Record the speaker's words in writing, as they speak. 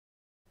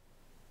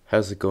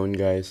How's it going,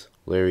 guys?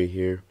 Larry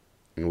here,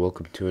 and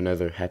welcome to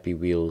another Happy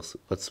Wheels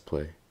Let's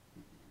Play.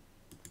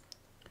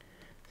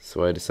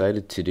 So I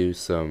decided to do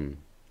some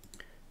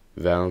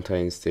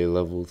Valentine's Day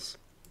levels.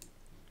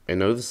 I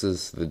know this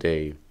is the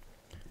day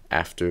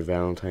after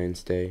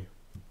Valentine's Day,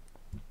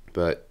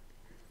 but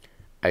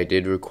I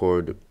did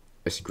record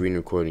a screen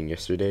recording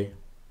yesterday,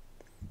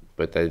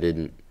 but that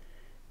didn't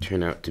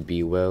turn out to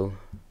be well.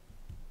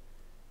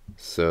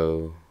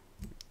 So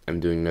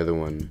I'm doing another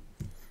one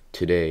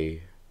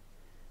today.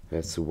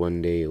 That's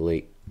one day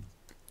late.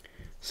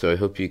 So I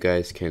hope you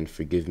guys can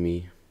forgive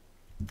me.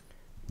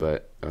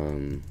 But,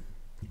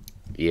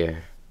 yeah.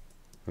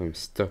 I'm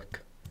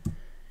stuck.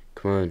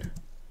 Come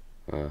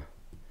on.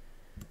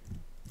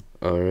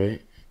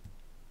 Alright.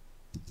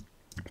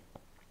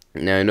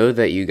 Now I know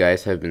that you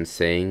guys have been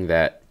saying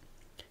that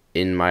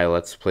in my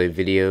Let's Play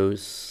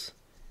videos,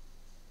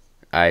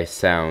 I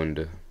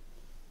sound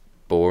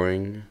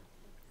boring.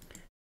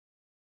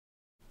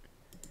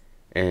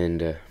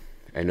 And,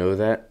 I know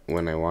that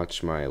when I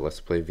watch my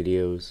Let's Play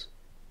videos,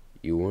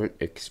 you weren't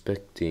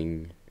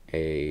expecting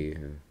a...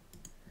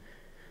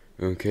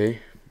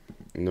 Okay.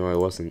 No, I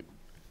wasn't.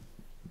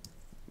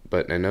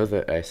 But I know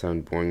that I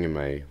sound boring in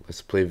my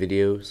Let's Play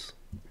videos.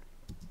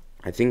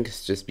 I think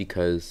it's just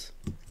because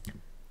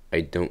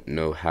I don't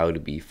know how to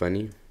be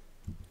funny.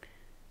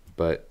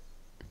 But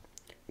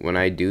when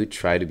I do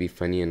try to be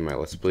funny in my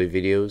Let's Play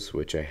videos,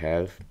 which I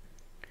have,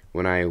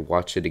 when I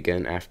watch it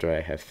again after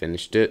I have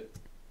finished it,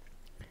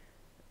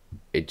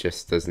 it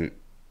just doesn't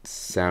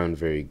sound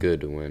very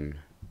good when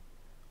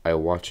I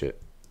watch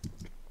it.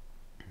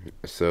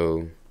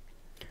 So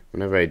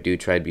whenever I do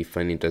try to be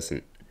funny, it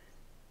doesn't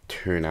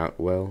turn out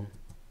well.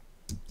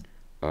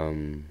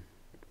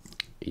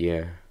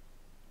 Yeah.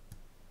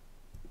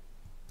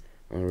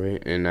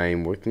 Alright, and I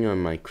am working on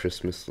my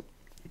Christmas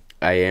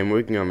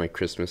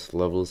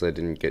levels I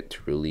didn't get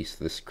to release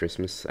this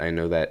Christmas. I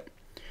know that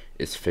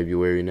it's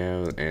February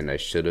now, and I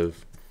should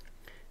have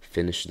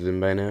finished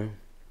them by now.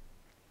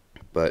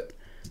 But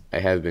I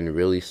have been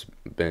really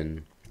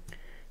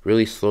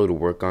slow to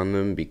work on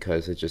them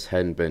because I just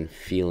hadn't been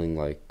feeling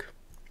like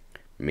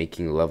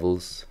making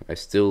levels. I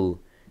still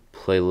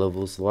play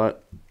levels a lot.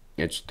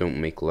 I just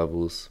don't make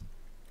levels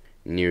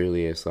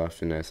nearly as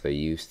often as I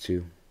used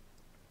to.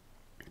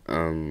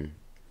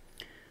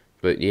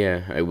 But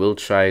yeah, I will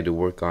try to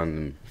work on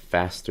them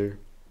faster,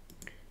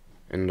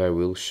 and I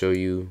will show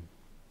you.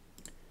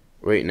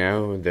 Right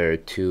now there are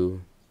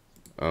two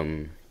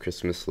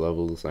Christmas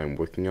levels I'm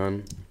working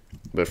on,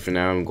 but for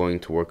now I'm going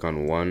to work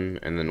on one,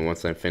 and then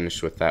once I'm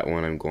finished with that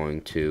one, I'm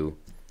going to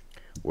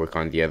work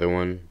on the other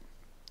one.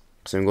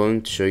 So I'm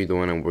going to show you the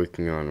one I'm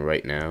working on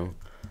right now.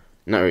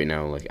 Not right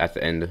now, like at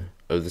the end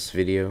of this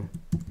video.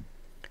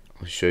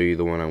 I'll show you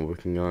the one I'm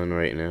working on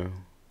right now.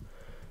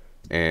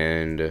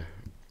 And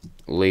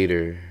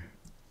later,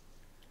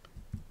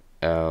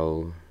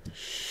 I'll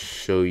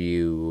show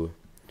you,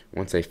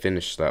 once I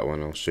finish that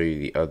one, I'll show you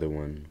the other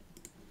one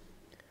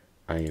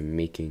I am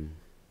making.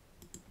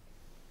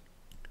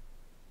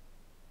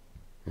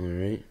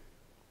 Alright.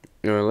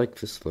 No, I like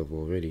this level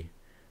already.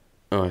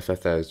 Oh, I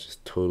thought that was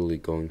just totally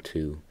going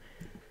to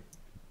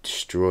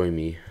destroy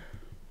me.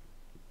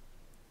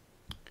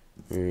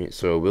 Alright,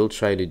 so we'll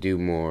try to do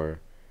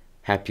more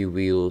Happy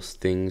Wheels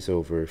things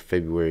over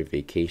February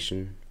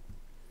vacation.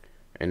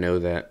 I know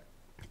that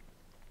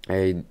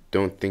I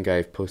don't think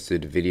I've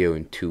posted a video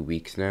in 2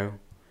 weeks now.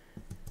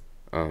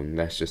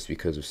 That's just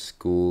because of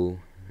school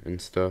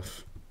and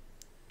stuff.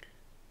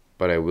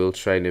 But I will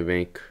try to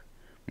make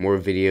more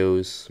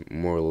videos,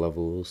 more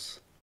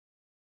levels.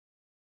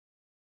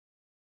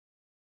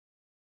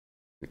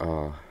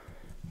 Dang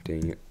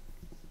it.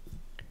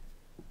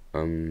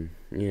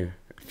 Yeah.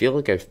 I feel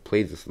like I've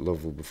played this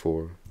level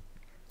before.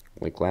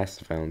 Like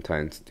last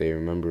Valentine's Day,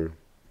 remember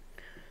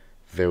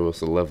there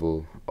was a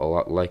level a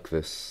lot like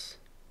this.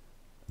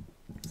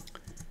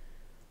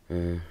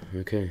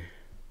 Okay.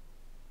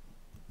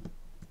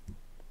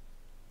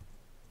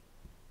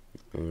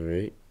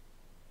 Alright.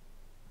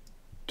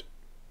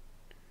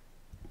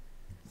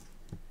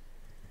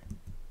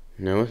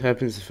 Now what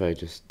happens if I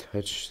just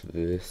touch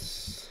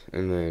this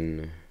and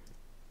then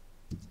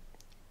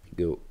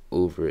go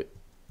over it?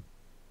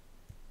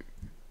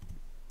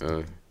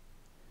 No,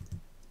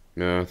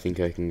 I don't think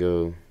I can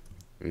go.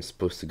 I'm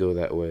supposed to go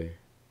that way.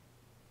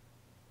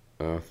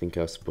 I don't think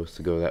I was supposed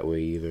to go that way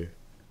either.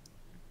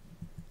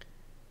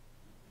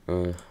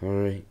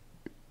 Alright.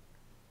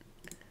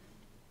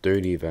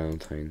 Dirty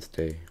Valentine's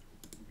Day.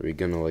 Are we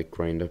gonna like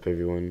grind up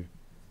everyone?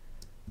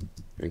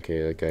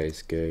 Okay, that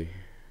guy's gay.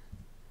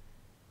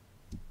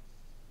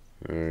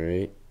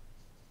 Alright.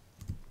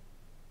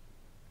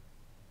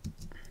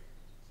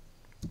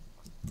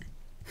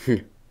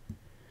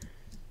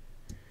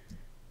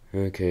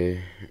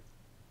 Okay.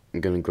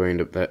 I'm gonna grind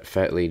up that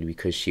fat lady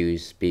because she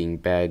was being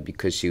bad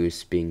because she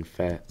was being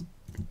fat.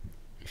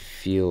 I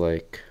feel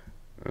like.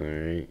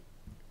 Alright.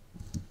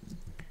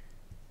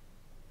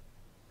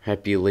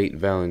 Happy late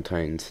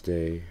Valentine's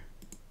Day.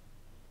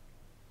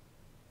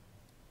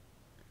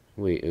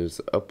 Wait, it was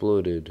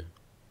uploaded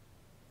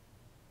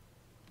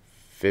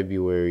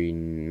February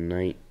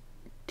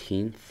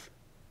 19th.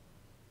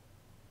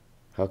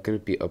 How can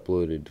it be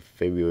uploaded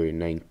February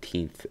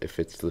 19th if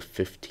it's the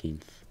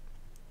 15th?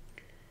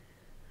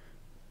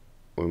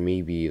 Or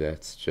maybe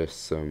that's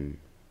just some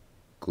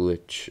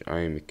glitch I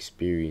am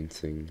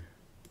experiencing.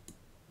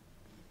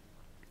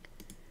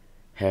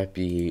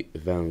 Happy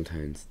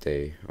Valentine's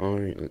Day.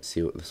 Alright, let's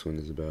see what this one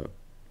is about.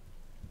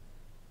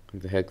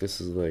 What the heck,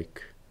 this is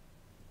like...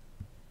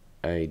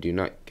 I do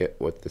not get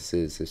what this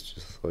is. It's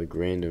just like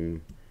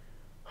random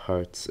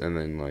hearts and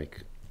then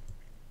like...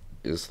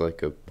 It's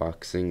like a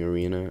boxing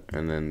arena,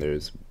 and then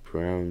there's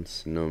Brown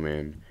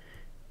Snowman,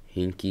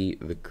 Hinky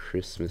the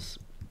Christmas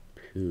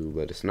Pooh,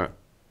 but it's not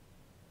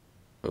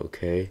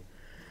okay.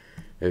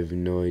 I have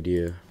no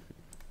idea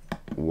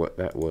what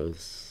that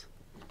was.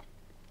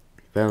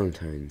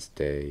 Valentine's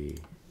Day.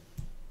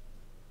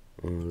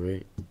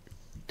 Alright.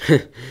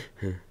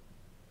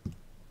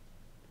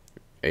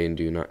 I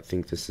do not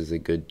think this is a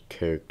good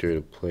character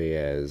to play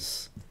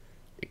as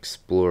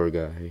Explorer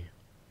Guy.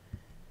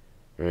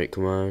 Alright,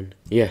 come on.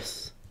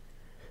 Yes!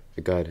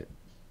 I got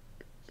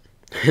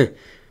it.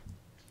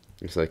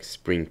 It's like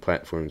spring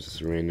platforms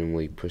just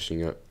randomly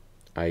pushing up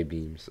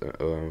I-beams.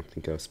 Oh, I don't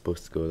think I was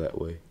supposed to go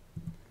that way.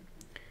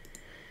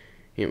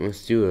 Yeah,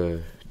 let's do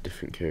a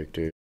different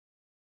character.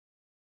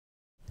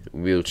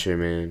 Wheelchair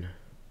Man.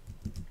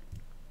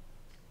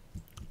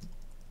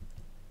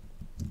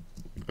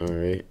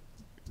 Alright.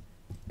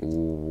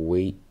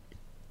 Wait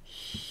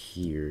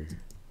here.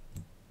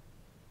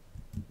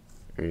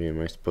 Alright,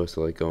 am I supposed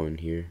to like go in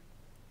here?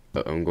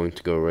 Oh, I'm going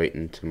to go right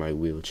into my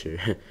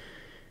wheelchair.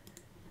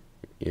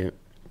 Yep.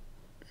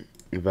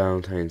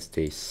 Valentine's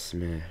Day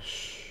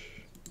Smash.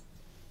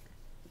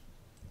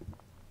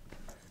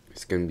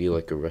 It's gonna be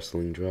like a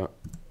wrestling drop.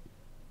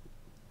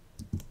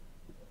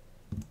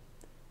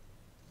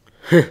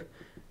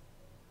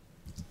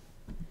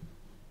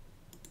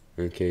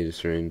 Okay,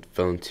 just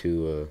fell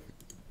into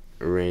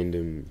a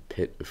random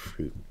pit of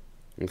fruit.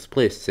 Let's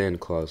play Santa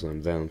Claus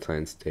on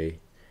Valentine's Day.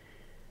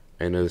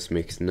 I know this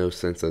makes no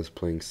sense as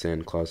playing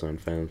Santa Claus on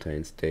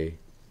Valentine's Day,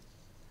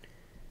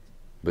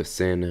 but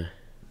Santa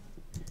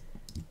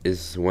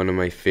is one of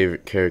my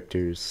favorite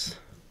characters.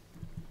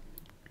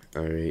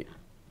 Alright.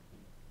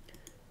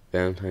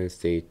 Valentine's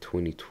Day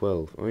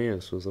 2012. Oh yeah,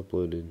 this was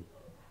uploaded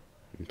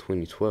in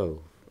 2012.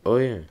 Oh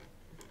yeah.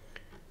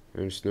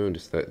 I just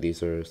noticed that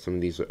some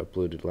of these are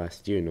uploaded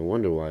last year. No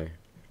wonder why.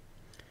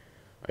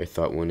 I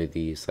thought one of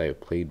these I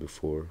had played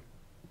before.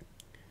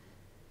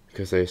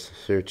 Because I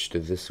searched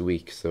this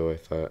week, so I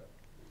thought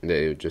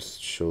that it would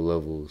just show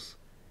levels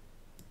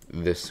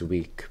this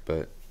week,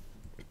 but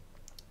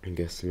I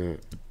guess not.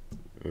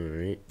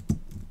 Alright.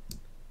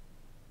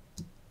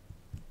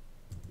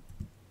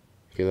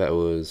 Okay, that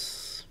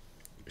was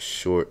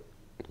short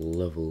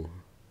level.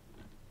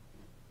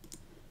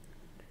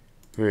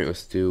 Alright,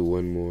 let's do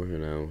one more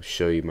and I'll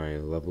show you my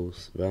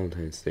levels.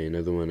 Valentine's Day,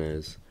 another one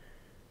as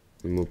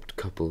the moped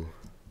couple.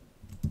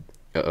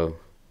 Uh-oh.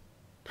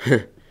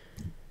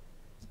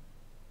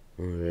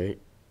 Alright.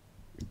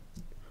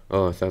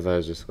 Oh, I thought that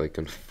was just like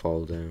gonna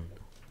fall down.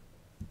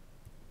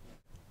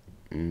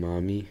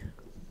 Mommy.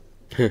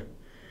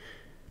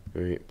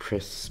 Alright,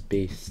 press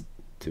space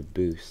to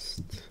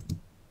boost.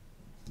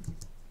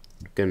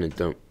 Gonna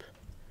dump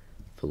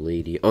the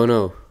lady. Oh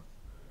no!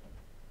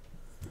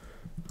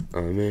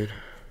 Oh man.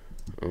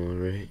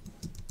 Alright.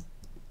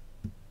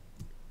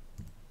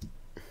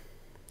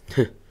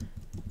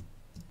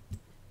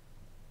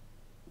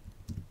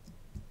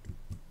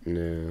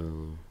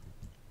 Now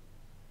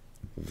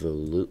the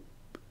loop.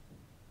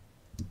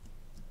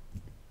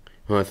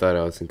 Oh, I thought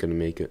I wasn't gonna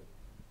make it.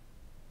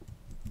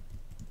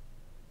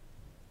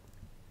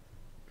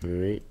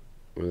 Alright.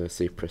 Well, let's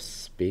say press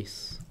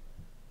space.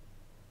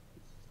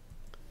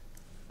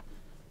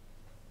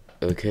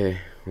 Okay,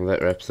 well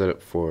that wraps it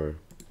up for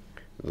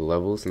the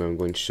levels. Now I'm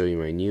going to show you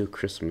my new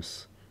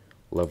Christmas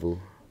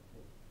level.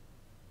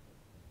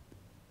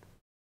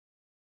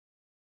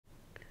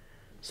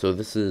 So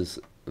this is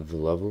the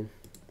level.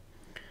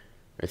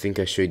 I think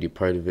I showed you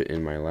part of it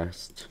in my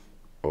last,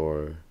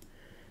 or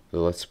the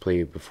Let's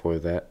Play before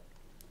that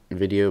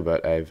video,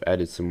 but I've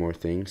added some more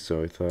things,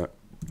 so I thought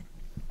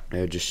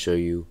I would just show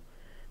you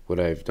what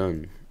I've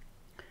done.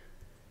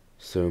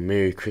 So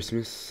Merry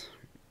Christmas.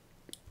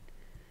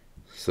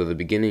 So the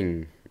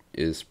beginning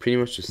is pretty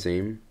much the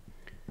same.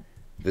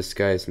 This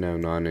guy is now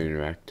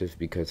non-interactive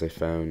because I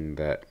found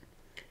that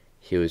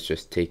he was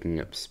just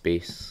taking up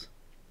space,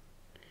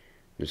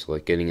 just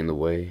like getting in the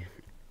way.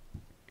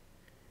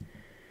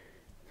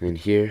 And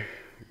here,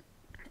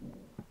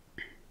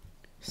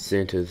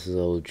 Santa, this is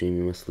all a dream,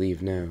 you must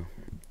leave now.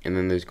 And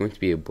then there's going to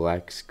be a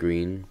black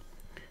screen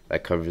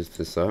that covers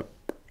this up,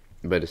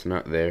 but it's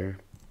not there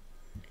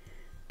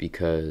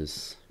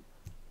because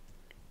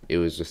it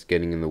was just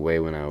getting in the way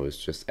when I was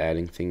just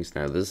adding things.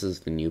 Now this is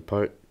the new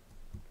part.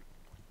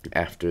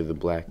 After the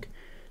black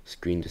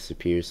screen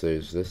disappears, so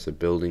there's this, a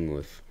building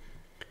with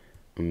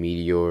a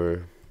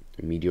meteor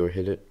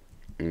hit it,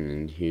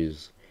 and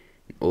here's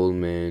an old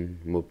man,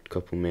 moped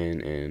couple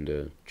man, and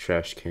a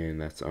trash can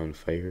that's on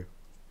fire.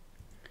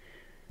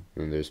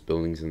 and there's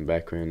buildings in the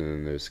background, and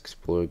then there's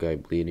Explorer guy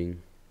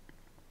bleeding.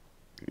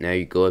 Now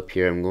you go up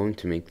here. I'm going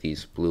to make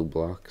these blue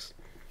blocks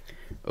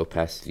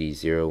opacity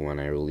 0 when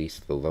I release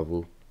the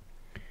level.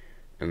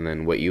 And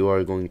then what you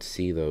are going to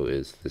see though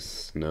is this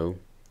snow.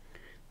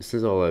 This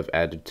is all I've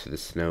added to the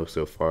snow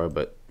so far,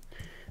 but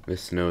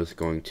this snow is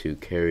going to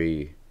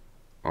carry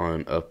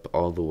on up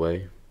all the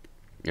way,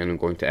 and I'm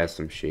going to add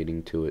some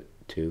shading to it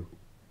too.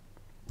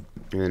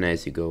 And then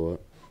as you go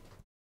up,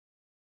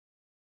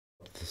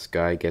 the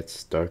sky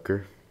gets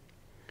darker,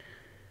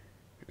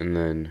 and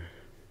then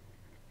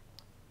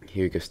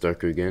here it gets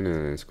darker again, and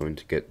then it's going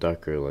to get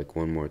darker like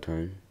one more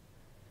time.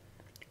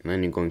 And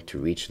then you're going to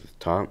reach the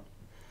top,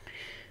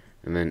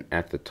 and then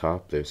at the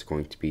top there's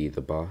going to be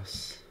the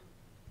boss,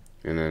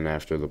 and then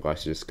after the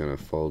boss you're just going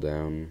to fall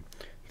down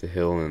the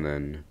hill and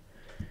then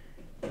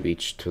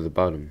reach to the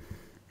bottom.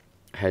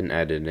 I hadn't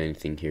added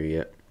anything here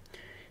yet.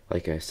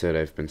 Like I said,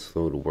 I've been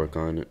slow to work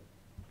on it.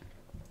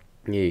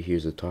 Yeah,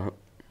 here's the top,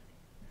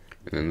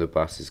 and then the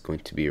boss is going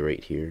to be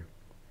right here,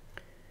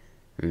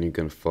 and you're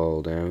going to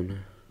fall down,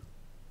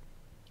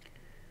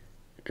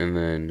 and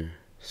then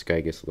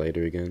sky gets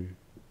lighter again.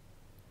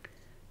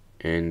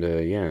 And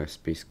yeah, that's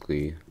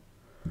basically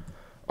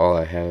all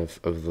I have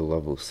of the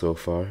level so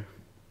far.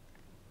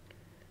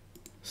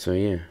 So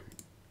yeah,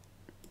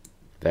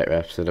 that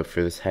wraps it up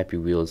for this Happy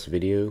Wheels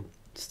video.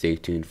 Stay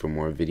tuned for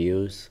more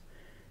videos,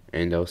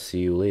 and I'll see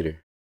you later.